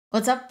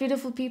What's up,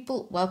 beautiful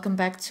people? Welcome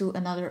back to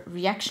another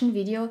reaction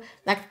video.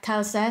 Like the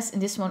title says, in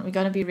this one we're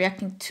gonna be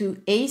reacting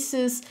to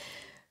Ace's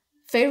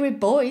favorite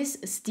boys,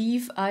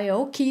 Steve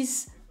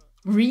Aoki's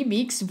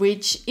remix,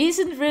 which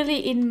isn't really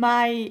in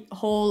my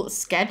whole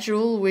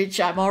schedule, which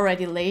I'm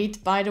already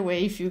late. By the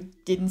way, if you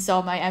didn't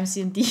saw my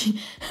MC&D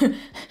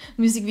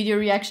music video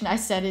reaction, I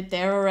said it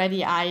there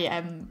already. I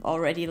am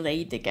already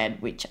late again,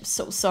 which I'm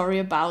so sorry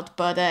about.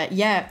 But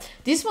yeah,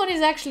 this one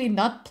is actually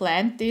not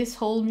planned, this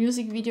whole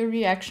music video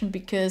reaction,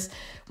 because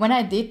when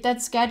I did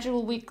that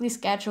weekly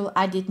schedule,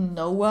 I didn't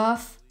know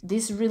of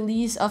this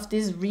release, of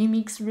this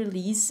remix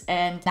release,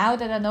 and now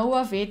that I know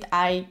of it,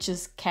 I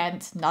just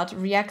can't not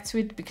react to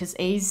it, because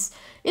A.C.E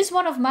is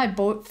one of my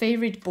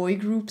favorite boy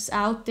groups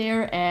out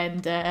there,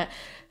 and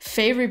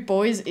Favorite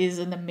Boyz is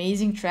an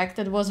amazing track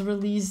that was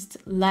released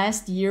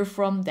last year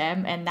from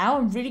them, and now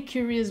I'm really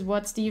curious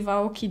what Steve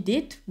Aoki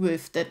did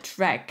with the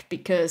track,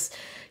 because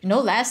you know,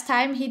 last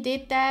time he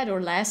did that,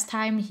 or last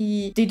time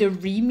he did a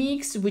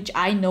remix, which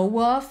I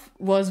know of,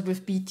 was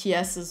with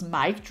BTS's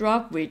Mic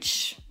Drop,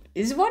 which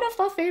is one of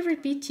my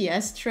favorite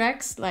BTS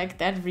tracks. Like,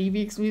 that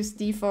remix with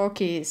Steve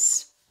Aoki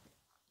is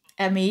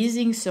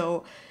amazing,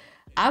 so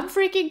I'm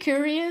freaking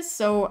curious.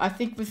 So I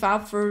think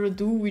without further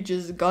ado, we're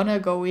just gonna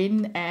go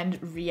in and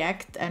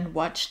react and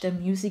watch the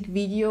music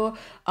video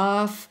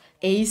of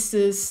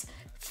A.C.E.'s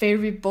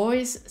Favorite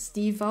Boyz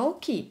Steve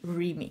Aoki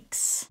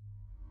remix.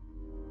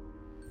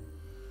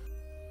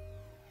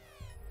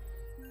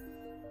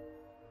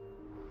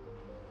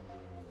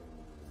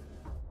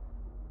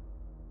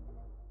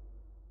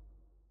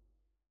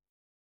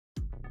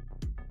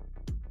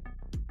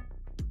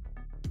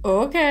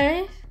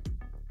 Okay.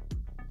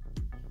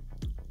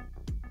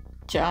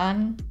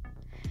 John,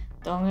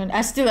 Donghyun.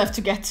 I still have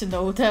to get to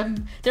know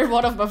them. They're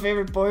one of my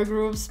favorite boy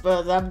groups,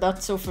 but I'm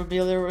not so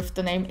familiar with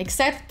the name,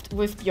 except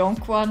with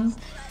Byungkwan,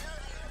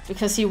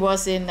 because he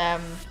was in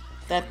that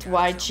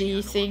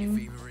YG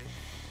thing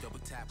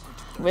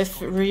with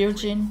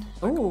Ryujin.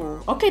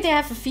 Oh, okay, they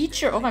have a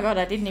feature. Oh my god,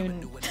 I didn't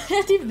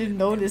even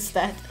notice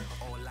that.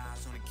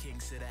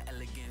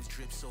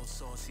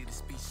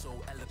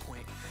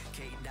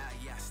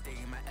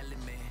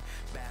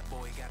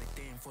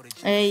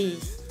 Hey.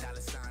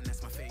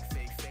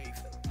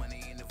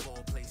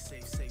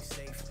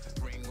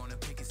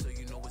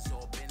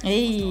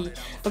 Hey.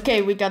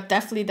 Okay, we got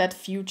definitely that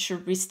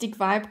futuristic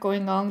vibe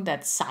going on,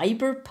 that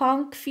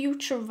cyberpunk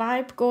future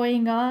vibe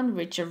going on,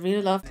 which I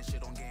really love.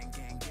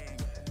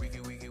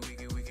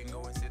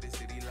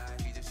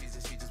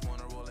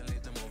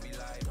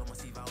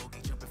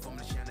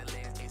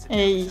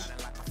 Hey.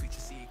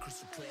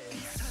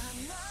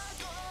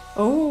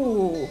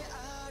 Oh.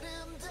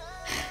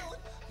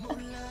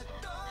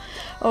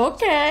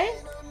 Okay.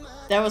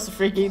 That was a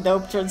freaking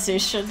dope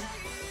transition.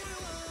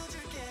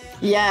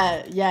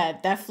 Yeah,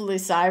 definitely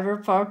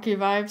cyberpunk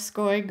vibes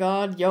going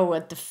on. Yo,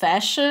 and the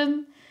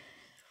fashion.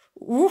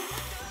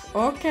 Oof.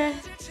 Okay.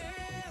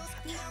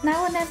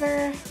 Now or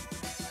never.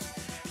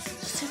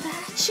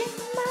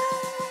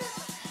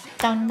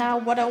 Down now,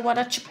 what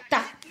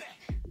chukta.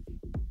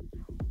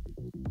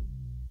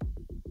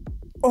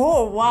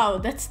 Oh wow,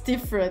 that's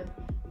different.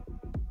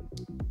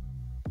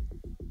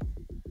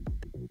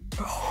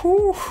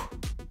 Whew.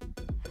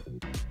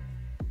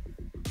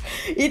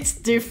 It's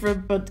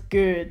different but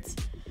good.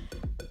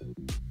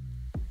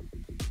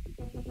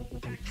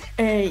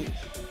 Hey.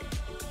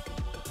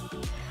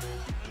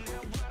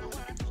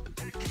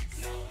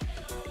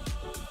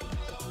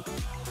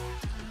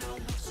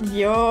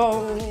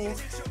 Yo.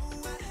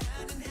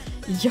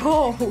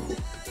 Yo.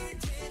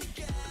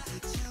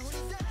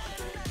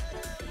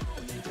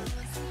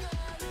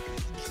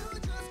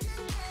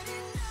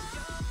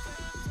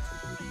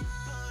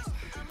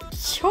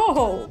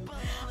 Yo.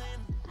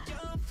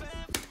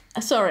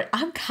 Sorry,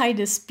 I'm kind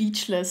of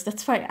speechless.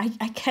 That's why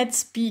I can't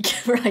speak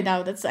right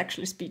now. That's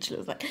actually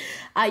speechless. Like,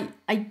 I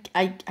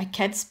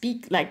can't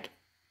speak. Like,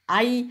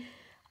 I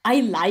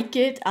like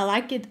it. I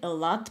like it a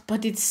lot,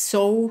 but it's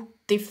so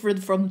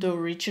different from the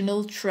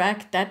original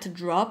track, that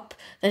drop,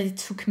 that it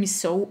took me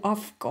so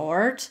off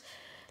guard.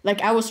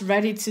 Like, I was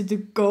ready to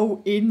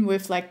go in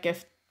with like a,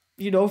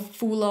 you know,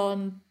 full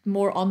on,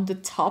 more on the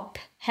top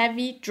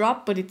heavy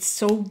drop, but it's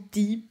so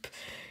deep.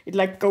 It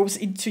like goes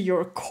into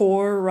your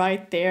core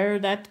right there,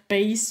 that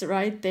bass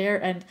right there.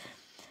 And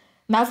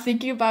now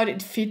thinking about it,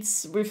 it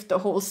fits with the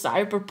whole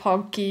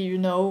cyberpunky, you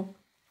know,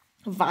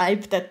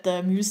 vibe that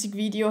the music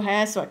video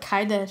has. So I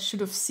kind of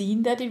should have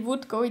seen that it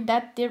would go in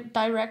that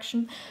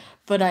direction,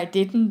 but I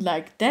didn't.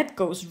 Like, that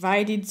goes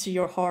right into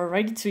your heart,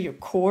 right into your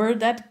core,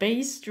 that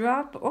bass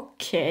drop.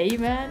 Okay,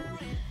 man.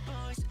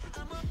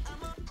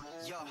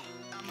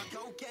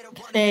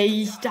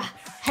 Hey,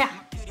 ha.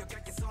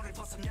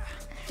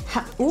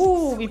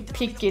 Ooh, we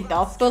pick it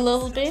up a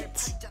little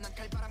bit.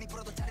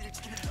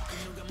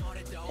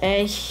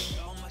 Hey,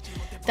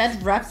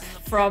 that rap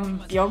from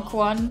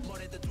Byungkwan.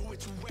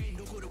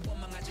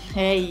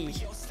 Hey.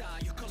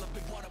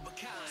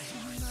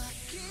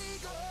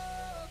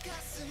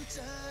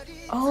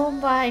 Oh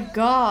my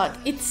god,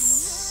 it's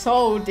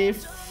so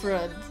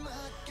different.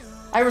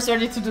 I was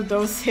ready to do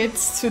those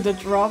hits to the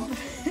drum,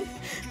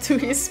 to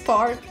his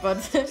part, but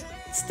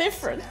it's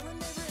different.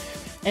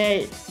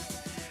 Hey.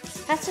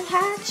 That's a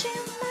hot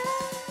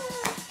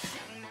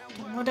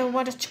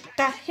what a chick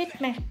that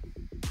hit me.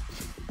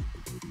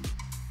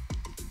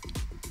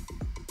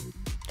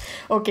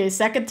 Okay,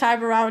 second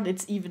time around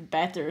it's even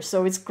better,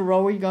 so it's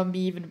growing on me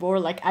even more.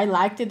 Like, I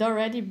liked it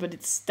already, but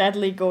it's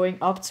steadily going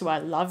up to I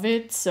love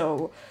it.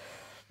 So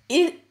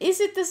is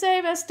it the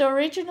same as the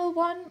original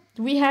one?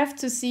 We have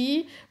to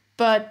see,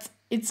 but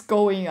it's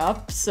going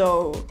up,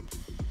 so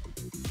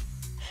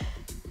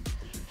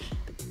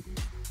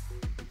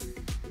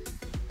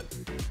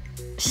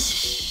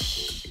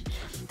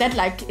that,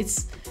 like,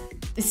 it's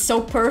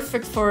so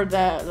perfect for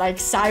the, like,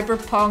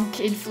 cyberpunk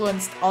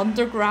influenced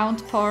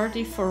underground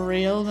party, for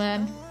real,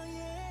 man.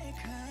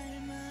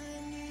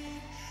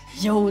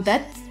 Yo,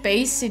 that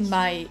bass in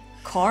my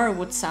car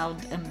would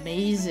sound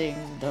amazing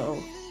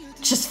though,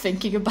 just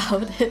thinking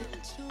about it.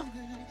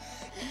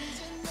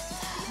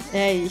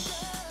 Hey.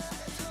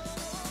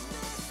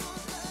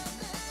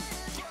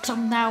 So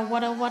now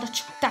what a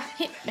chick that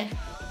hit me.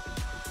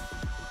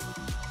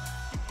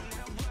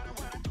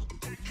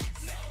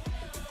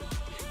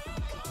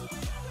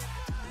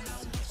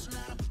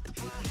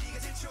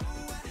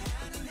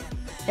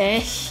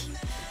 Hey,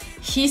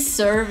 he's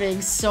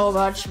serving so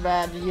much,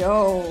 man.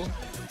 Yo.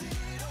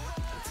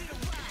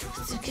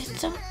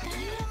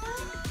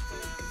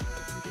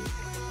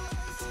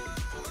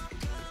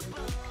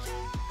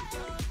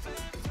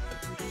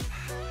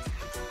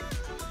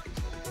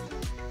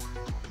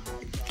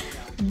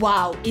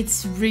 Wow,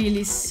 it's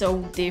really so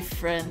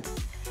different.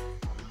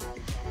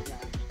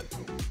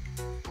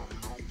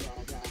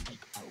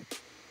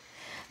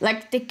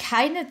 Like, they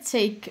kind of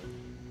took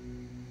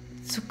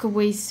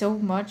away so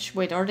much.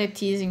 Wait, are they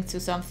teasing to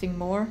something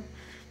more?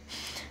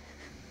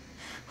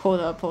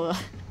 Hold up.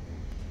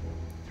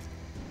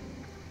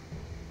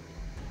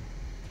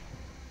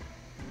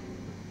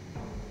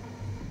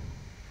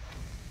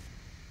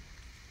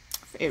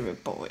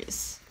 Favorite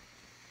Boyz.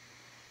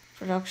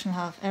 Production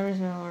half,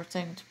 everything we're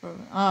taking to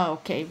program. Oh,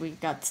 okay, we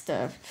got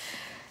the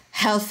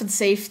health and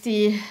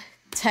safety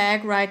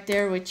tag right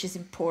there, which is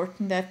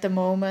important at the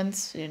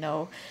moment, you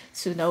know,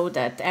 to know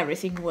that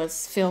everything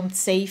was filmed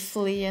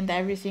safely and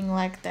everything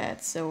like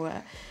that. So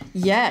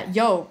yeah,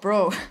 yo,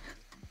 bro.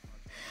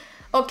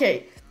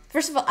 Okay,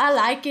 first of all, I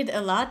like it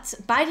a lot.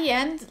 By the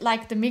end,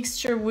 like, the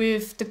mixture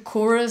with the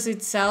chorus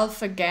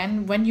itself,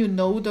 again, when you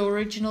know the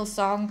original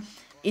song,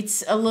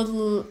 it's a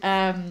little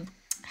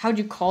how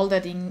do you call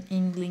that in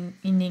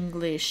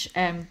English?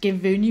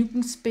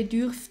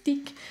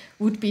 Gewöhnungsbedürftig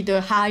would be the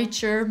High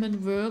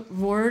German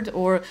word,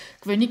 or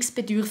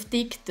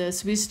gewöhnungsbedürftig, the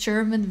Swiss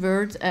German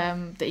word.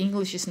 The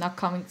English is not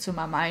coming to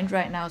my mind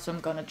right now, so I'm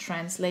gonna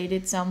translate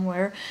it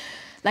somewhere.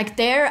 Like,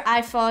 there,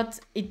 I thought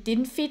it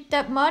didn't fit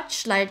that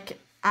much. Like,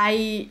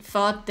 I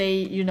thought they,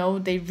 you know,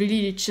 they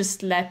really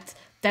just let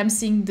them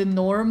sing the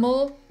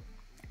normal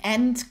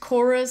end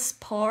chorus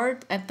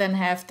part and then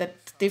have that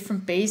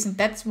different bass, and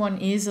that one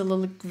is a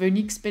little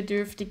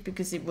gewöhnungsbedürftig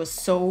because it was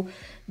so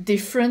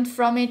different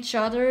from each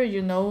other,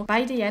 you know.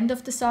 By the end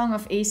of the song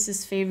of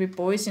A.C.E's Favorite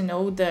Boyz, you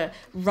know, the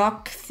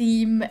rock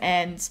theme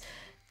and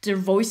their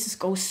voices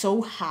go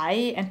so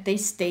high and they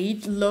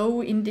stayed low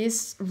in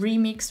this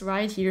remix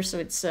right here, so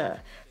it's a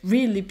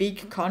really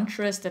big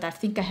contrast that I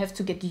think I have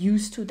to get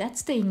used to.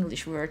 That's the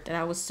English word that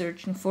I was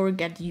searching for,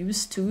 get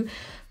used to.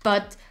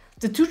 But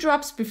the two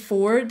drops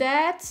before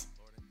that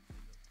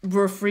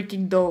were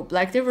freaking dope.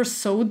 Like, they were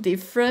so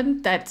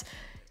different that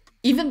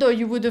even though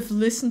you would have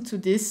listened to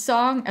this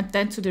song and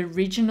then to the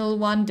original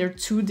one, they're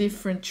two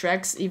different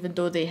tracks, even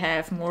though they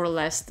have more or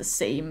less the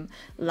same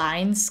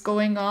lines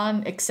going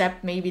on,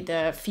 except maybe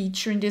the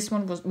feature in this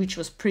one, which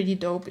was pretty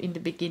dope in the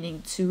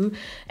beginning too.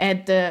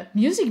 And the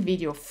music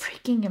video,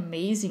 freaking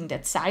amazing.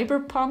 That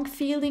cyberpunk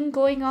feeling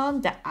going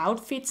on, the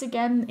outfits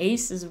again,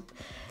 A.C.E is...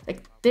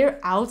 like,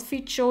 their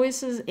outfit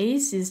choices,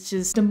 A.C.E is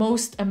just the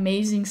most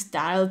amazing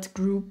styled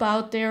group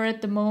out there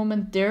at the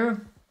moment.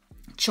 Their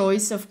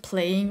choice of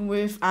playing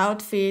with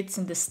outfits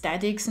and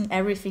aesthetics and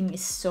everything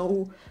is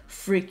so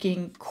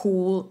freaking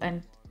cool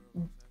and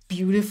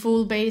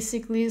beautiful,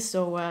 basically.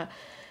 So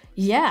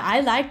yeah, I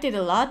liked it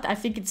a lot. I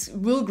think it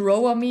will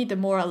grow on me the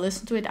more I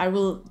listen to it. I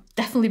will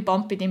definitely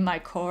bump it in my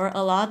car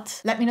a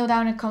lot. Let me know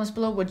down in the comments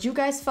below what you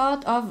guys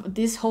thought of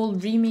this whole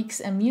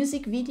remix and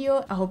music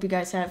video. I hope you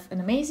guys have an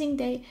amazing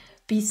day.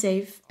 Be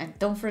safe and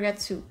don't forget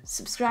to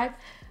subscribe,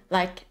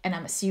 like, and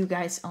I'ma see you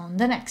guys on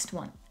the next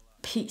one.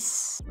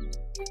 Peace.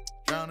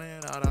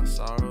 Drowning out our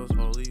sorrows,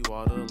 holy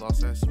water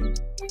lost at sea.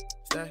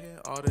 Stacking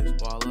all this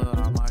baller,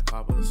 I might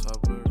cop a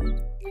suburb.